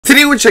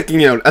Today we're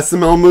checking out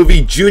SML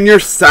movie Junior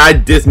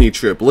Side Disney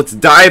Trip. Let's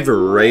dive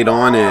right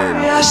on in.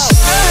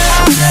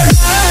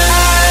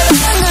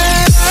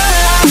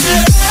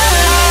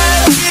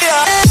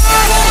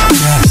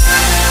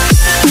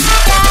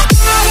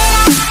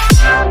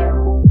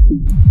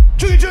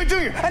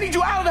 Junior, I need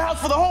you out of the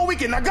house for the whole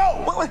weekend. Now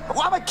go. Well,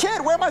 I'm a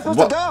kid. Where am I supposed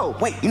to go?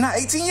 Wait, you're not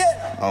 18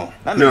 yet? Oh,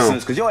 that makes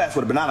sense, because your ass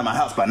would have been out of my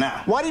house by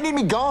now. Why do you need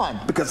me gone?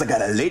 Because I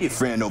got a lady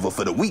friend over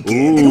for the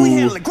weekend, and we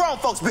handling grown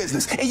folks'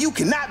 business, and you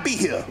cannot be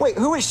here. Wait,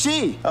 who is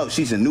she? Oh,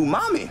 she's a new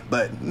mommy,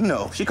 but, you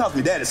know, she calls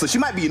me daddy, so she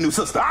might be your new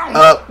sister. I don't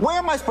know. Where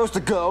am I supposed to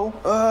go?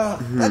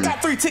 I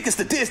got 3 tickets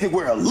to Disney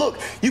World. Look,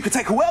 you can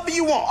take whoever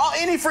you want,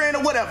 or any friend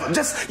or whatever.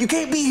 Just, you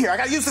can't be here. I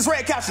gotta use this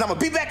red couch, and I'm gonna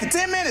be back in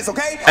 10 minutes,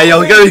 okay? Hey,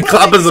 yo, you gotta be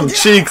clapping some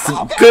cheeks.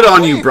 Okay, Good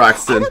on you,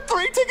 Braxton. I got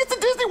 3 tickets to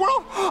Disney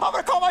World. I'm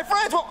gonna call my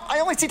friends. Well, I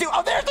only see 2.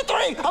 Oh, there's the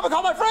 3. I'm gonna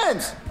call my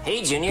friends.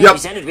 Hey, Junior, yep. you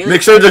sounded really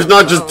Make sure there's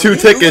not just 2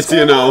 tickets,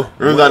 you know.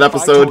 Remember that I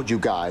episode? told you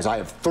guys, I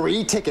have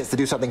 3 tickets to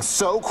do something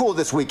so cool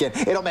this weekend.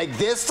 It'll make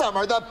this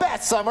summer the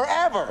best summer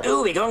ever.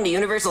 Ooh, we going to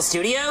Universal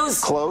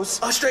Studios?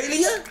 Close.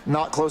 Australia?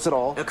 Not close at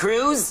all. A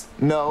cruise?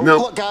 No.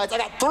 Nope. Look, guys, I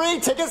got 3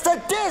 tickets to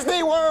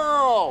Disney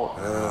World.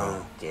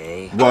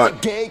 Gay.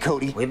 What? Gay,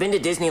 Cody. We've been to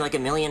Disney like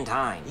 1,000,000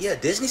 times. Yeah,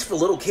 Disney's for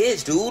little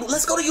kids, dude.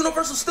 Let's go to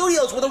Universal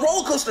Studios where the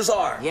roller coasters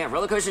are. Yeah,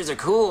 roller coasters are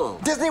cool.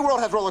 Disney World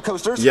has roller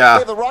coasters. Yeah. They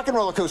have the Rock-and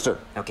Roller Coaster.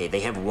 Okay, they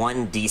have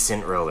 1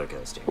 decent roller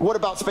coaster. What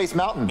about Space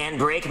Mountain? And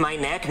break my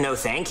neck? No,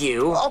 thank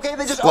you. Okay,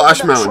 they just Splash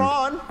opened up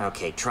Mountain. Tron.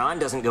 Okay, Tron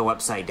doesn't go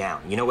upside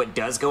down. You know what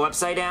does go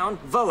upside down?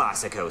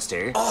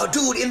 Velocicoaster. Oh,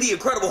 dude, in the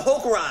Incredible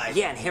Hulk ride.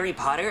 Yeah, and Harry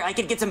Potter, I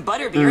could get some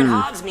butterbeer and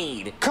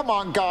Hogsmeade. Come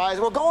on, guys.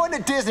 We're going to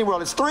Disney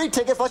World. It's 3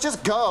 tickets. Let's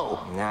just go.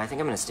 No, I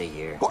think I'm gonna stay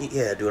here.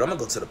 Yeah, dude, I'm gonna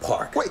go to the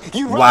park. Wait,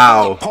 you rather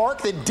Wow. go to the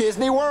park than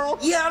Disney World?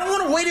 Yeah, I don't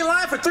want to wait in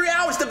line for 3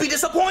 hours to be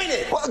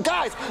disappointed. Well,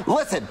 guys,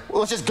 listen.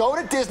 Let's just go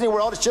to Disney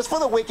World. It's just for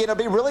the weekend. It'll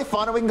be really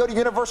fun, and we can go to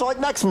Universal like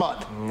next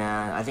month.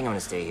 Nah, I think I'm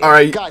gonna stay here. All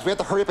right. Guys, we have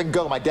to hurry up and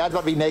go. My dad's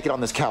about to be naked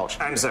on this couch.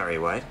 I'm sorry,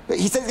 what?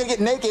 He said he's gonna get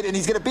naked, and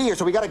he's gonna be here,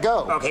 so we gotta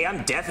go. Okay,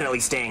 I'm definitely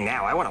staying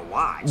now. I wanna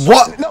watch.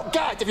 What? No,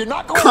 guys, if you're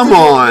not going Come to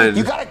Disney World, on.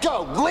 you gotta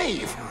go.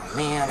 Leave.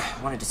 Man,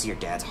 I wanted to see your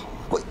dad's home.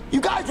 Wait,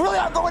 you guys really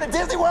aren't going to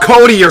Disney World?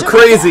 Cody, you're Just-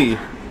 crazy.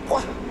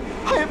 What?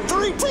 I have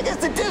 3 tickets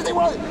to Disney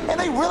World, and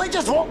they really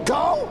just won't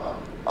go?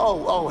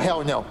 Oh,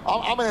 hell no.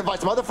 I'm gonna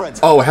invite some other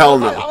friends. Oh, hell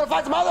no. I'm gonna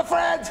invite some other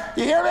friends.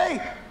 You hear me?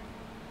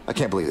 I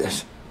can't believe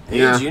this.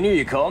 Yeah. Junior,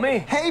 you call me?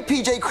 Hey,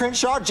 PJ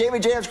Crenshaw, Jamie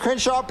James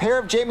Crenshaw, pair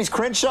of Jamie's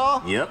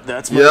Crenshaw. Yep,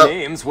 that's my Yep.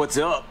 names. What's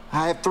up?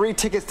 I have 3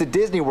 tickets to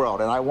Disney World,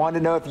 and I wanted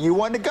to know if you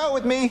wanted to go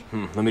with me.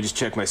 Let me just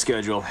check my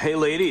schedule. Hey,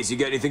 ladies, you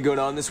got anything going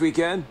on this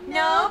weekend?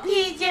 No,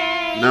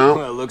 PJ. No.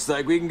 Well, looks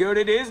like we can go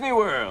to Disney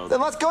World.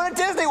 Then let's go to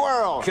Disney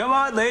World. Come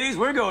on, ladies,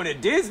 we're going to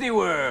Disney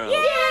World.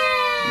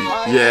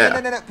 Yeah.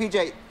 No,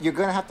 PJ, you're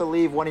gonna have to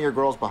leave one of your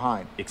girls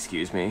behind.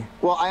 Excuse me?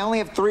 Well, I only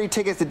have 3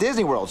 tickets to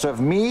Disney World, so if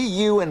me,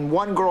 you, and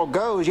 1 girl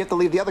goes, you have to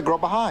leave the other girl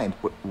behind.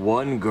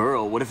 One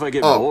girl? What if I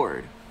get Oh.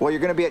 bored? Well, you're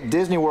gonna be at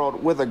Disney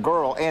World with a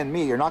girl and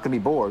me. You're not gonna be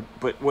bored.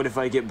 But what if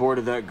I get bored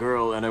of that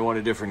girl and I want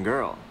a different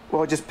girl?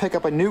 Well, just pick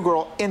up a new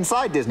girl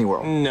inside Disney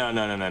World. No.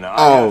 I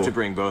Oh. have to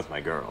bring both my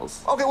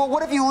girls. Okay, well,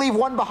 what if you leave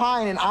one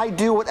behind and I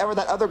do whatever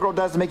that other girl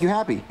does to make you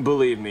happy?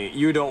 Believe me,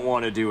 you don't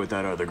want to do what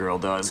that other girl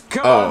does.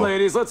 Come Oh. on,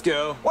 ladies, let's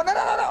go. Well, no.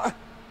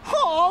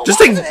 Oh, Just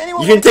why take. doesn't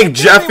anyone You can want to take go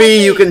Disney with Jeffy.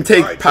 me? You can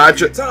take All right,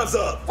 Patrick. time's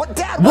up. What,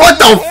 Dad? What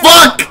the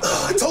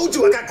fuck? I told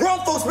you I got grown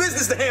folks'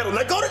 business to handle.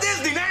 Now go to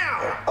Disney now.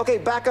 Okay,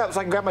 back up so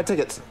I can grab my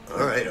tickets.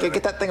 All right.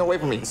 Get that thing away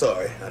from me.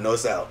 Sorry, I know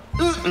it's out.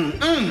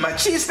 My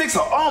cheese sticks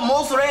are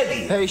almost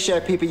ready. Hey,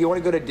 Chef Pee-Pee, you want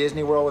to go to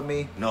Disney World with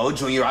me? No,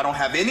 Junior, I don't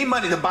have any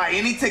money to buy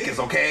any tickets,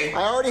 okay?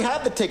 I already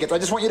have the tickets. I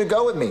just want you to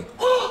go with me.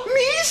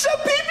 Me,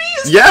 Chef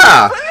Pee-Pee? Is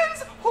Yeah.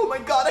 friends? Oh my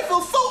God, I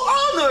feel so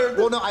honored.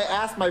 Well, no, I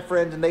asked my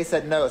friends and they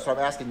said no, so I'm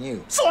asking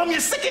you. So I'm your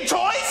second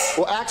choice?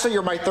 Well, actually,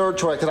 you're my 3rd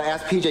choice because I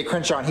asked PJ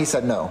Crenshaw and he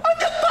said no. I'm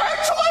your 3rd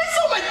choice?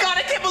 Oh my God,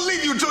 I can't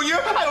believe you, Junior.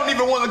 I don't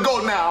even want to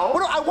go now. Well,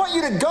 no, I want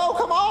you to go.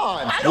 Come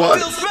on. I don't What?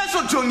 feel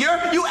special, Junior.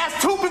 You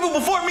asked 2 people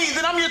before me,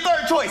 then I'm your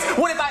 3rd choice.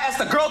 What if I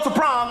asked a girl to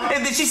prom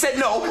and then she said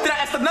no? Then I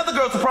asked another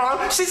girl to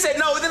prom, she said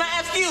no, and then I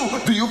asked you.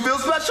 Do you feel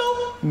special?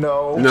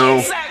 No. No.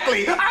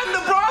 Exactly. I'm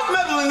the bronze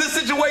medal in this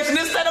situation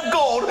instead of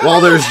gold.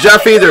 Well, there's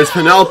Jeffy. There's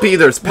Penelope.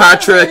 There's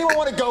Patrick. Anyone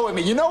want to go with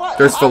me? You know what?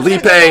 There's I'm gonna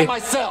Felipe. go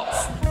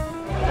myself.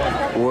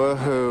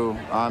 Woohoo!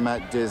 I'm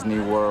at Disney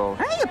World.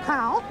 Hey,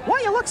 pal.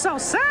 Why you look so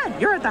sad?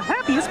 You're at the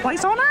happiest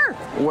place on earth.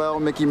 Well,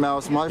 Mickey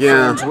Mouse, my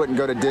Yeah. friends wouldn't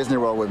go to Disney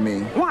World with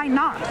me Why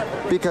not?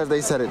 because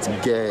they said it's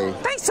gay.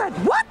 They said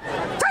what?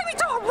 Take me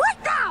to him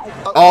right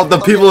now. All the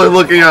people are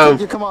looking at him.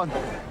 You come on.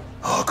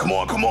 Oh, come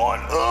on, come on.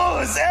 Oh,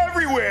 it's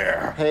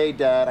everywhere. Hey,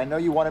 Dad. I know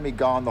you wanted me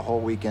gone the whole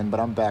weekend, but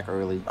I'm back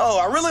early. Oh,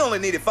 I really only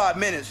needed 5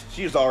 minutes.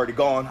 She was already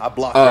gone. I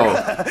blocked Oh.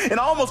 her. And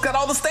I almost got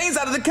all the stains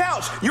out of the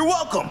couch. You're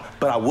welcome.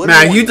 But I wouldn't.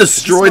 Man, want you it.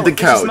 destroyed the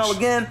Did you smell couch. Smell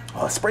again?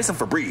 Oh, spray some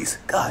Febreze.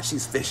 God,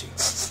 she's fishy.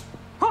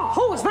 Oh,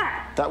 who was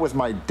that? That was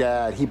my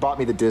dad. He bought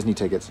me the Disney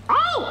tickets.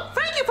 Oh,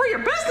 thank you for your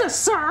business,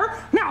 sir.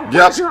 Now, Yep.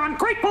 where's your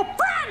ungrateful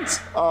friends?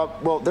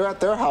 Well, they're at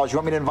their house. You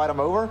want me to invite them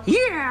over? Yeah,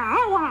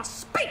 I want to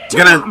speak to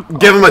Gonna them.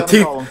 give him a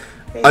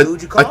Hey,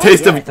 who'd you call?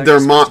 taste Yeah, I of thought their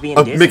you were supposed to be in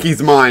of Disney.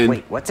 Mickey's mind.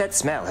 Wait, what's that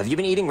smell? Have you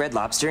been eating Red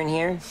Lobster in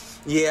here?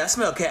 Yeah, I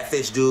smell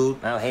catfish, dude.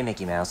 Oh, hey,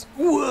 Mickey Mouse.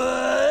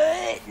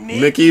 What?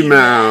 Mickey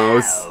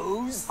Mouse.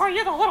 Are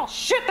you the little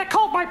shit that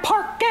called my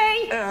park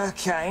gay?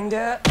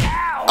 Kinda.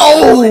 Ow!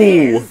 Oh!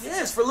 Yeah,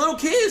 it's for little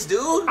kids, dude.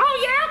 Oh,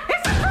 yeah?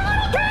 Is it for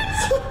little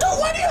kids? Dude,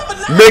 why do you have a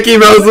knife? Mickey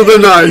Mouse with a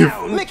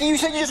knife. Mickey, you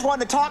said you just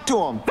wanted to talk to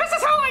him. This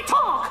is how I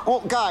talk.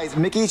 Well, guys,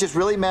 Mickey's just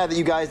really mad that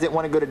you guys didn't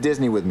want to go to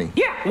Disney with me.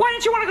 Yeah, why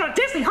didn't you want to go to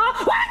Disney, huh?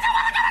 Why didn't you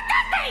want to go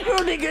to Disney?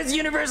 Well, because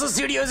Universal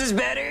Studios is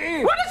better.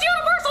 What does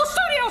Universal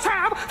Studios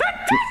have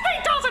that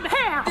Disney doesn't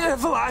have?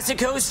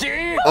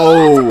 Velocicoaster.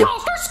 Oh.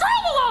 Velocicoaster,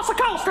 scroll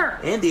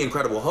Velocicoaster. And the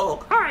Incredible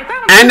Hulk. All right,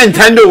 that And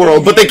Nintendo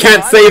World, but they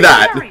can't say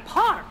that. Harry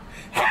Potter.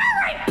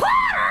 Harry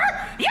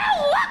Potter? You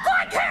look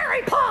like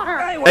Harry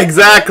Potter.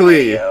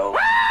 Exactly.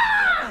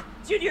 Ah!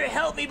 Junior,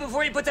 help me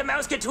before he puts a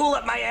Mousecatool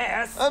up my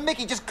ass.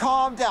 Mickey, just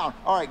calm down.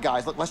 All right,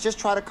 guys, look, let's just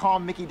try to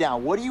calm Mickey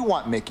down. What do you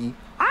want, Mickey?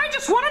 I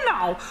just want to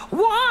know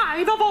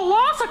why the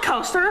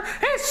Velocicoaster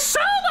is so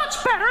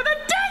much better than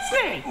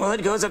Disney. Well,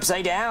 it goes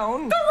upside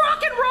down. The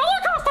Rock and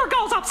Roller Coaster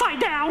goes upside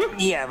down.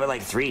 Yeah, but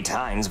like 3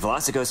 times.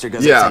 Velocicoaster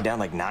goes Yeah. upside down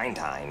like 9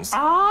 times.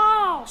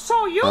 Oh,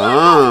 so you like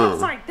Oh. going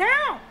upside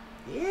down?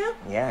 Yeah.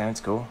 Yeah, that's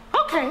cool.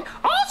 Okay,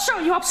 I'll show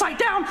you upside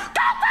down.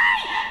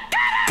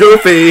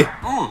 Goofy! Get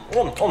it!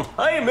 Goofy.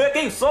 Hey,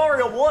 Mickey,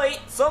 sorry I'm late.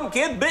 Some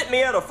kid bit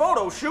me at a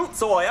photo shoot,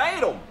 so I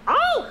ate him.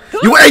 Oh,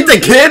 good. You ate the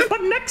kid?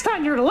 But next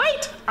time you're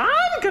late,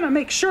 I'm gonna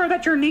make sure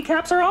that your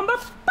kneecaps are on the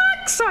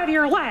back side of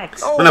your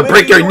legs. Oh, I'm gonna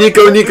break Mickey, your you ain't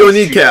Nico gonna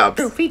do shit. kneecaps.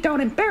 Goofy,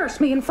 don't embarrass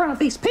me in front of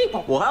these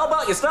people. Well, how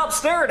about you stop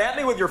staring at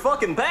me with your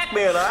fucking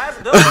Pac-Man eyes?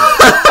 Come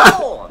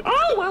on.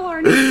 Oh, well,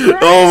 our new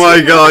Oh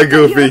my God, at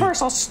Goofy.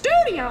 Universal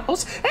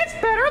Studios, it's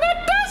better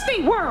than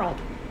Disney World.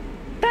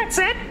 That's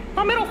it.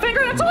 A middle finger,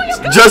 that's all you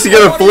got. Just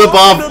gonna What do you flip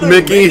want me off to do,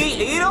 Mickey.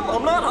 Eat him?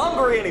 I'm not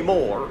hungry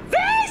anymore.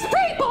 These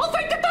people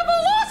think that the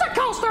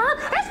Velocicoaster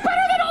is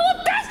better than all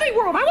of Disney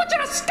World. I want you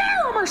to scare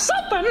them or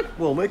something.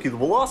 Well, Mickey, the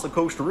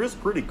Velocicoaster is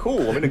pretty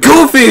cool. I mean, it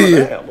Goofy!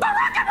 goes The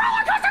Rock and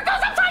Roller Coaster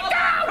goes upside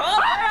down. I'll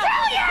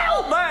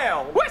kill you.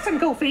 down. Listen,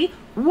 Goofy,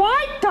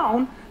 why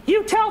don't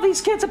you tell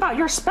these kids about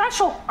your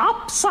special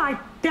upside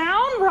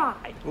down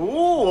ride? Ooh,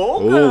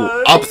 okay.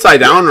 Ooh, upside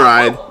down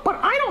ride. But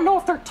I don't know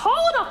if they're tall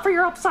enough for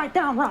your upside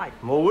down ride.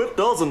 Well, it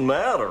doesn't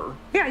matter.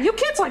 Yeah, you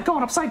kids like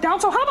going upside down,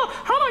 so how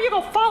about you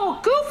go follow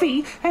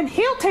Goofy and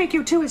he'll take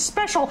you to his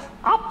special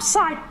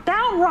upside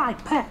down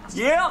ride pass.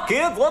 Yeah,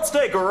 kids, let's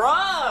take a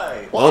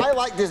ride. Well, Oh, I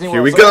like Disney World.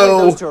 here we so go.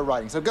 everybody goes to a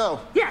riding, so go.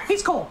 Yeah,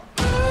 he's cool.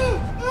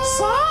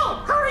 So,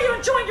 how are you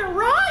enjoying your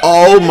ride?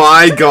 Oh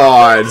my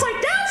God. Upside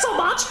down so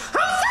much,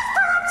 how's this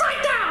for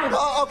upside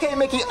down? Okay,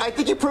 Mickey, I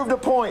think you proved a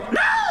point. No!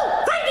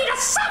 They need to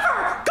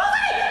suffer!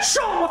 Goofy!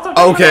 Show them what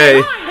the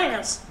Okay. ride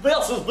is!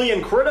 This is the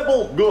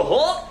Incredible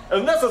Hulk,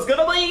 and this is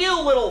gonna be you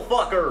little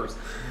fuckers.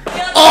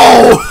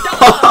 Oh!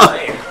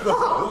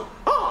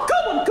 Oh,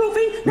 good one,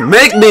 Goofy! Now,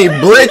 Make me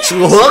blitz Here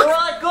look.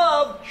 I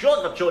come.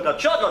 Chugga, chugga,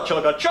 chugga,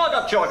 chugga,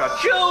 chugga, chugga,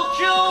 choo,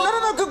 choo.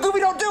 No, Goofy,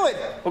 don't do it.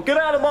 Well, get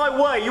out of my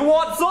way. You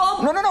want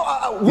some? No.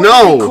 Wouldn't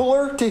No. it be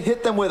cooler to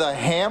hit them with a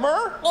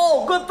hammer?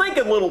 Oh, good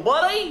thinking, little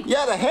buddy.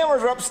 Yeah, the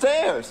hammers are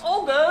upstairs.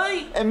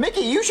 Okay. And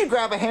Mickey, you should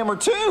grab a hammer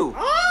too.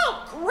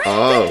 Oh, great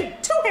Oh. thinking!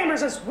 2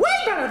 hammers is way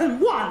better than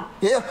 1!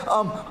 Yeah,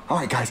 all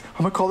right, guys,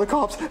 I'm gonna call the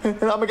cops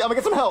and I'm gonna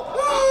get some help.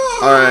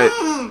 All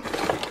right.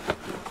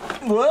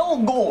 Well,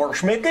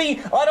 gosh,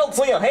 Mickey, I don't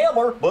see a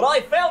hammer, but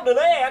I found an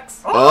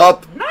axe.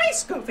 Up.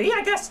 Nice, Goofy!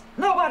 I guess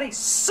nobody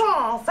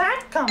saw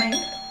that coming.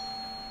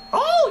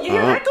 Oh, you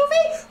hear that,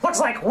 Goofy? Looks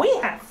like we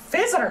have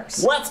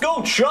visitors. Let's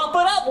go chop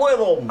it up with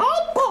them.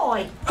 Oh,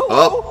 boy!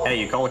 Hello? Hey,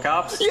 you call the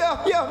cops?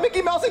 Yeah,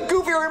 Mickey Mouse and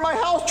Goofy are in my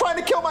house trying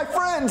to kill my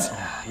friends.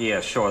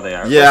 Yeah, sure they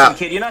are. Yeah. Listen,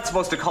 kid, you're not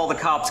supposed to call the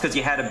cops because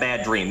you had a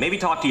bad dream. Maybe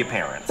talk to your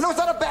parents. No, it's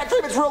not a bad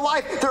dream, it's real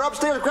life. They're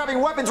upstairs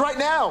grabbing weapons right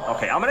now.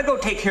 Okay, I'm gonna go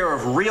take care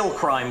of real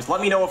crimes.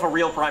 Let me know if a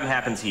real crime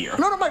happens here.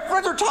 No, my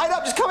friends are tied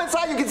up. Just come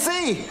inside, you can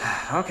see.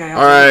 Okay.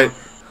 All right.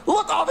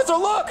 Look, officer,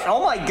 look.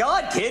 Oh my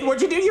God, kid,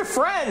 what'd you do to your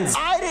friends?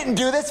 I didn't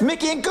do this.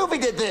 Mickey and Goofy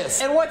did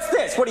this. And what's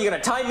this? What, are you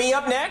gonna tie me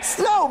up next?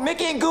 No,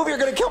 Mickey and Goofy are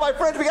gonna kill my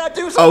friends. We gotta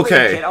do something.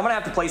 Okay. Kid, I'm gonna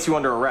have to place you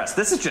under arrest.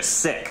 This is just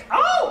sick.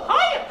 Oh,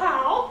 hiya,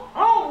 pal!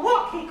 Oh,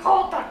 look, he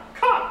called the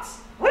cops.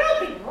 We'll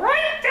be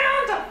right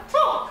down to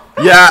talk.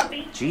 Yeah.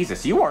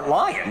 Jesus, you weren't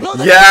lying. No,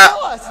 they're Yeah.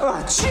 gonna kill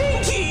us.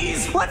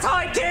 Jinkies! Let's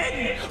hide,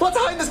 kid! Let's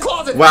hide in this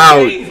closet.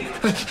 Wow.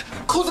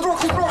 Close the door,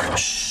 close the door.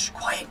 Shh,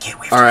 quiet, kid.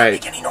 We have All to right.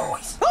 make any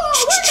noise.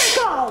 Oh, where'd they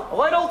go?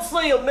 Well, I don't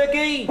see him,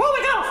 Mickey. Well,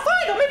 we gotta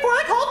find them before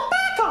I call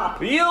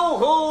backup.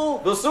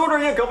 Yoo-hoo! The sooner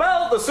you come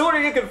out, the sooner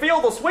you can feel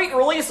the sweet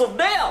release of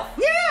death.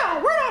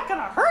 Yeah, we're not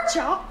gonna hurt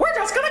you. We're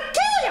just gonna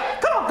kill you.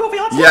 Come on, Goofy,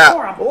 let's Yeah.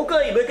 look for them.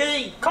 Okay,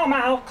 Mickey. Come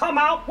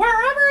out,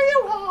 wherever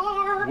you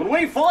are. When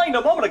we find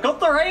them, I'm gonna cut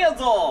their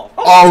hands off.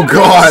 Oh, they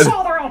God.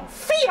 saw their own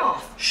feet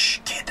off. Shh,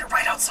 kid. They're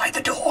right outside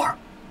the door.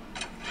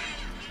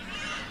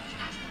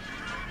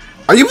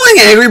 Are you playing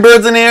Angry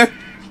Birds in here?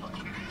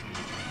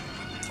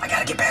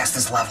 get past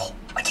this level.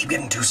 I keep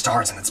getting 2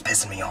 stars and it's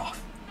pissing me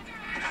off.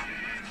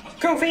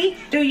 Goofy,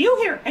 do you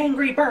hear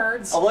angry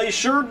birds? Oh, they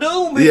sure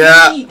do, Mickey.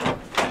 Yeah.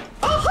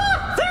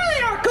 Aha! There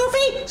they are,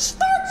 Goofy!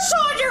 Start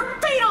sawing your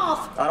feet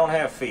off! I don't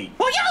have feet.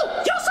 Well,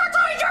 you start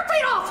sawing your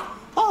feet off!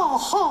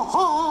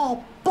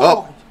 Oh, boy.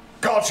 Oh.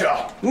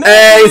 Gotcha.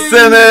 Hey,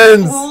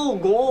 Simmons! Oh,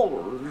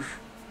 gosh.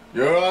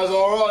 You guys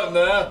all right in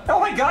there? Oh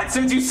my God,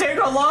 Simmons, you saved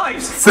our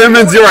lives!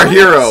 Simmons, you're a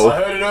hero.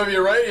 I heard it over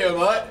your radio,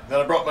 mate. Then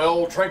I brought my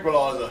old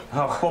tranquilizer.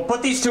 Oh, well,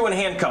 put these 2 in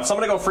handcuffs. I'm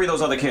gonna go free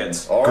those other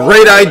kids. All right.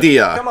 Great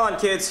idea. Come on,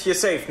 kids. You're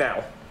safe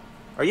now.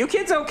 Are you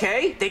kids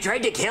okay? They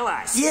tried to kill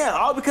us. Yeah,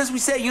 all because we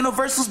said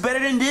Universal's better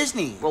than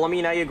Disney. Well, I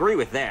mean, I agree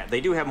with that. They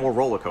do have more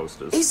roller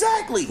coasters.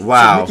 Exactly.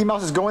 Wow. Mickey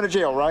Mouse is going to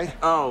jail, right?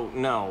 Oh,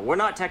 no. We're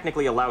not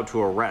technically allowed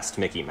to arrest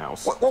Mickey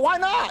Mouse. Well, why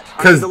not?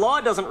 Because the law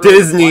doesn't really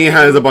Disney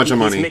has a bunch of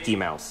money. He's Mickey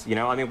Mouse, you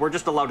know? I mean, we're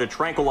just allowed to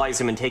tranquilize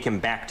him and take him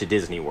back to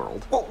Disney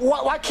World. Well,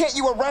 why can't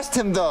you arrest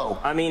him, though?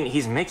 I mean,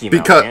 he's Mickey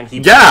Mouse, Because- man. He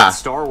yeah. bought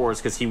Star Wars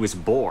because he was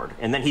bored.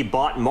 And then he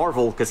bought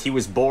Marvel because he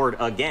was bored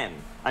again.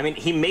 I mean,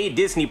 he made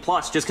Disney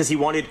Plus just because he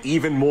wanted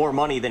even more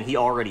money than he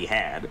already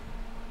had.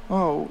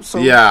 Oh, so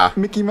Yeah.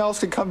 Mickey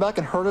Mouse could come back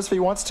and hurt us if he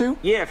wants to?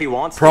 Yeah, if he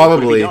wants to.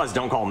 Probably. But if he does,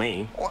 don't call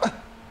me.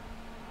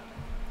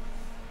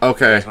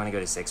 Okay. You guys want to go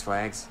to Six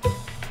Flags?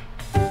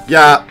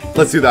 Yeah,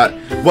 let's do that.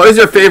 What is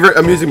your favorite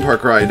amusement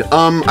park ride?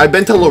 I've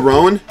been to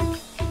Lerone,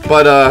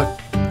 but,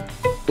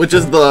 which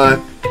is the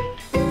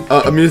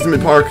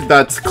amusement park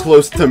that's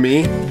close to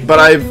me.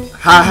 But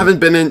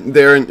haven't been in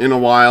there in a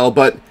while,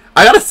 but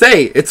I gotta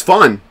say, it's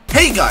fun.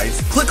 Hey guys,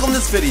 click on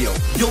this video.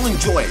 You'll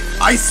enjoy it.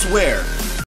 I swear.